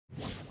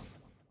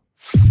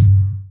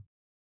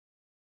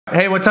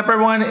Hey, what's up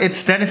everyone?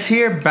 It's Dennis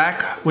here,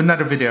 back with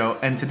another video,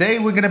 and today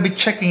we're gonna be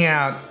checking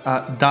out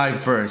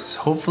D1VERSE.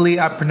 Hopefully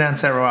I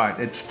pronounced that right.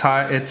 It's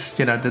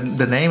you know,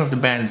 the name of the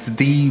band is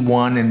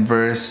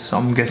D1VERSE, so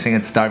I'm guessing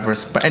it's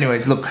D1VERSE. But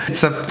anyways, look,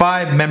 it's a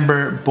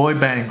 5-member boy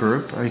band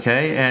group,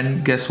 okay?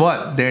 And guess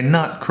what? They're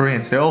not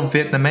Koreans. They're all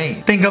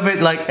Vietnamese. Think of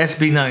it like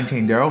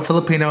SB19. They're all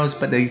Filipinos,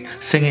 but they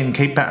sing in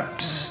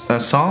K-pop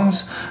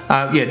songs.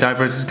 Yeah,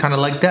 D1VERSE is kind of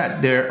like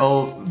that. They're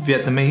all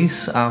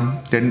Vietnamese.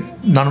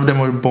 None of them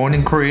were born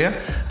in Korea.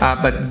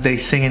 But they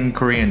sing in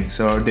Korean,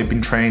 so they've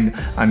been trained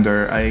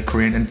under a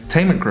Korean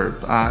entertainment group.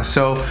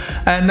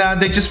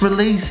 They just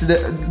released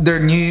their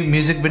new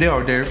music video,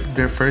 or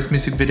their first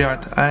music video.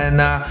 And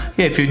yeah,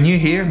 if you're new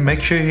here,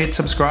 make sure you hit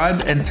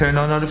subscribe and turn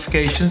on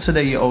notifications so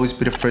that you always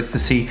be the first to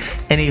see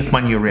any of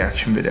my new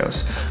reaction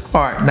videos.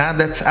 Alright, now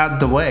that's out of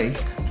the way,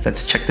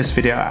 let's check this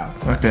video out.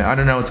 Okay, I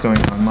don't know what's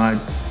going on. My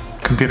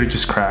computer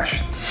just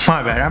crashed.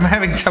 My bad, I'm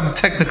having some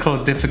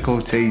technical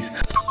difficulties.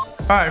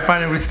 Alright,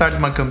 finally restarted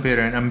my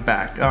computer and I'm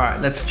back.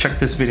 Alright, let's check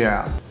this video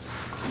out.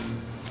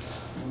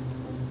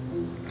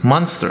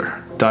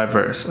 Monster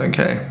D1VERSE,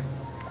 okay.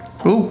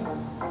 Ooh,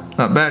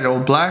 not bad, all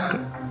black.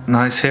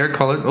 Nice hair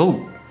color.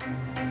 Oh,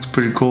 it's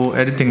pretty cool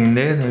editing in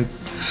there. They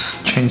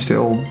changed the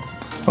old...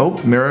 Oh,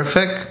 mirror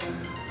effect.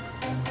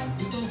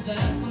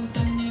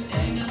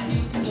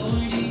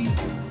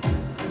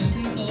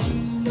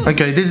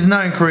 Okay, this is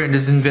not in Korean,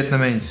 this is in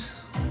Vietnamese.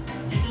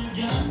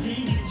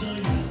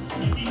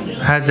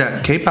 Has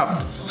that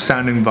K-pop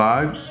sounding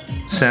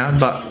sound,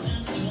 but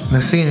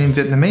they're singing in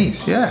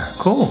Vietnamese. Yeah,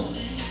 cool.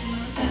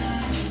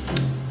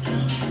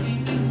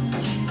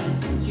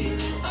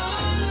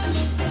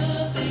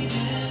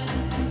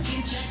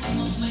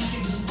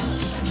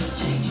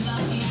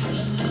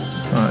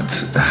 It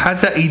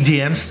has that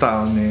EDM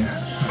style in there,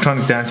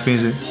 electronic dance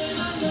music.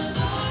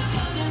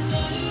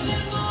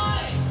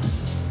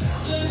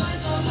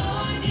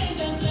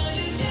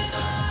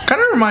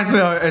 Kind of reminds me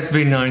of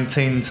SB19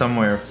 in some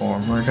way or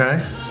form,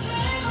 okay?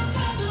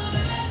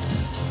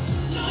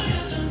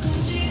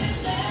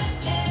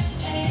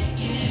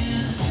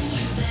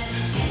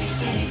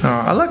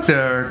 I like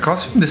their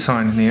costume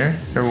design in here,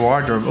 their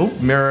wardrobe. Oh,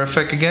 mirror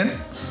effect again.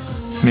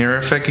 Mirror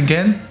effect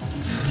again.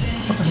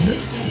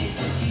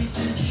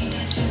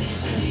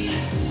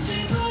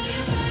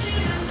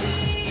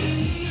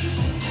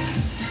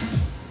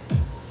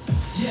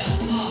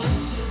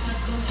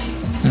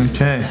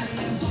 Okay.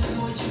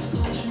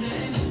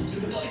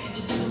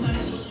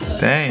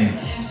 Dang,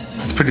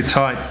 it's pretty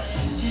tight.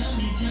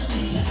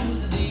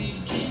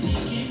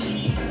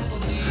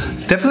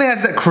 Definitely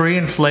has that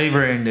Korean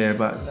flavor in there,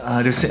 but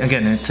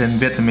again, it's in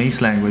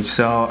Vietnamese language,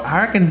 so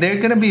I reckon they're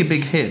gonna be a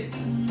big hit.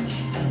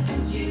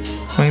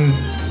 I mean,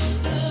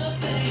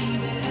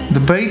 the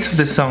beats of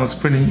this song is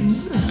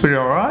pretty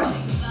alright.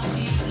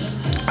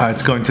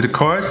 It's going to the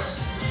chorus,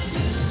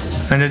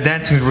 and the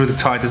dancing is really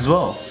tight as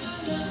well.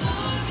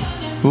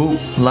 Ooh,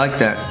 like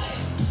that.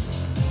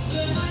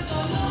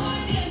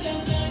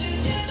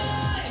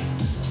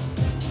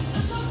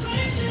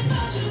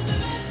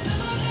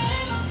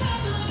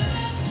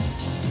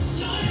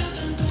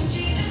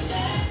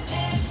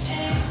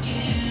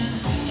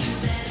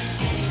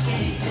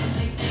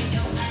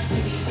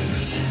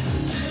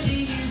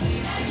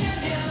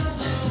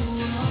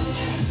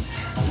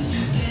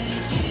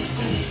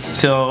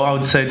 So I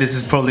would say this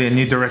is probably a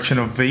new direction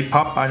of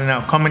V-pop. I don't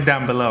know, comment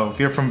down below. If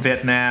you're from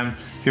Vietnam,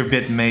 if you're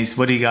Vietnamese,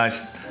 what do you guys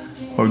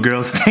or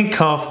girls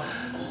think of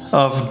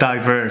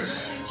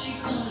D1VERSE?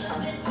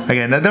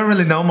 Again, I don't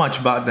really know much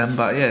about them,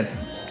 but yeah,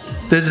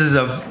 this is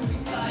a,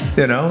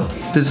 you know,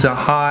 this is a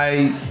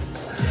high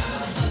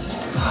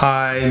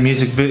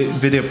music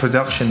video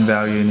production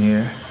value in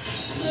here.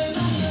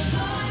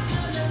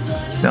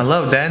 I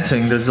love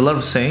dancing. There's a lot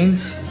of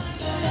scenes,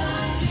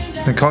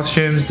 the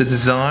costumes, the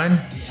design,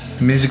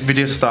 music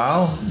video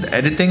style, the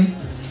editing.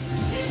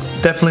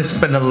 Definitely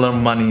spend a lot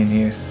of money in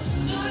here.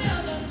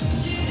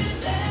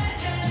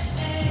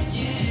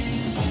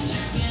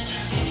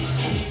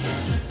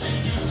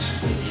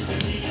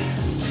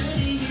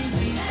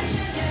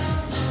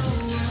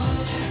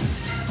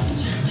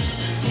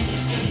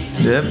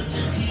 Yep.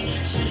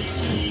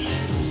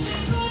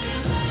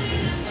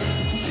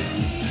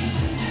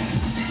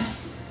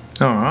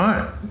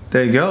 Alright,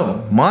 there you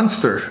go.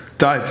 Monster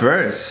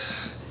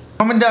D1VERSE.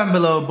 Comment down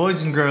below,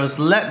 boys and girls,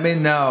 let me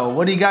know,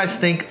 what do you guys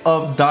think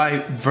of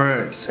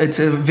D1VERSE? It's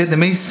a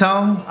Vietnamese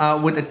song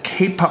with a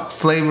K-pop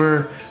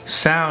flavor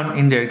sound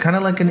in there, kind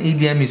of like an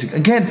EDM music.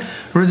 Again,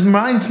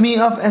 reminds me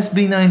of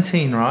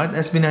SB19, right?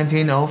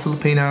 SB19, all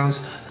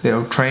Filipinos, they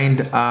are trained,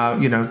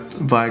 you know,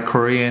 by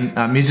Korean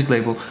music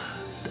label.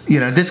 You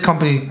know, this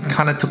company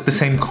kind of took the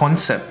same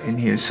concept in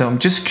here, so I'm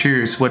just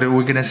curious whether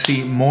we're gonna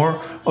see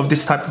more of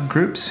this type of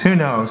groups. Who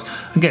knows?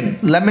 Again,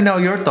 let me know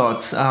your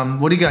thoughts.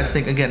 What do you guys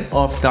think again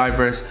of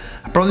D1VERSE?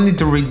 I probably need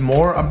to read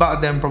more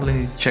about them. Probably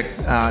need to check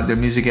their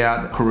music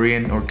out.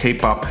 Korean or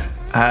K-pop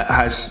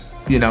has,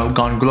 you know,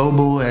 gone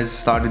global, has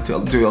started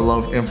to do a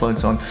lot of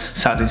influence on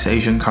Southeast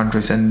Asian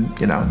countries, and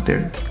you know,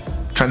 they're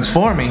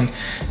transforming,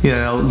 you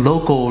know,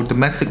 local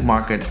domestic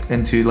market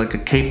into like a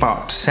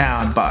K-pop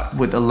sound, but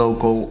with a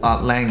local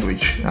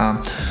language.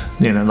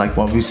 You know, like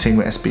what we've seen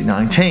with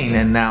SB19,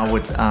 and now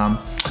with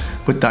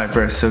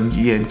Diverse. So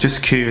yeah,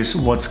 just curious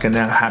what's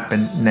gonna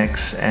happen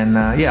next. And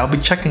yeah,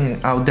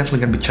 I'll definitely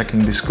gonna be checking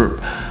this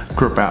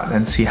group out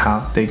and see how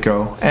they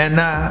go. And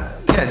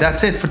yeah,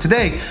 that's it for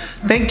today.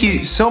 Thank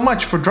you so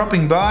much for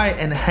dropping by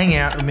and hanging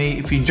out with me.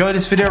 If you enjoyed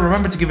this video,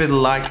 remember to give it a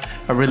like.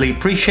 I really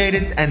appreciate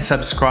it, and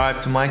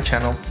subscribe to my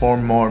channel for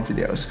more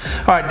videos.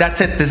 All right,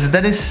 that's it. This is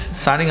Dennis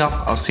signing off.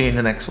 I'll see you in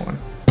the next one.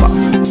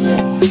 Bye.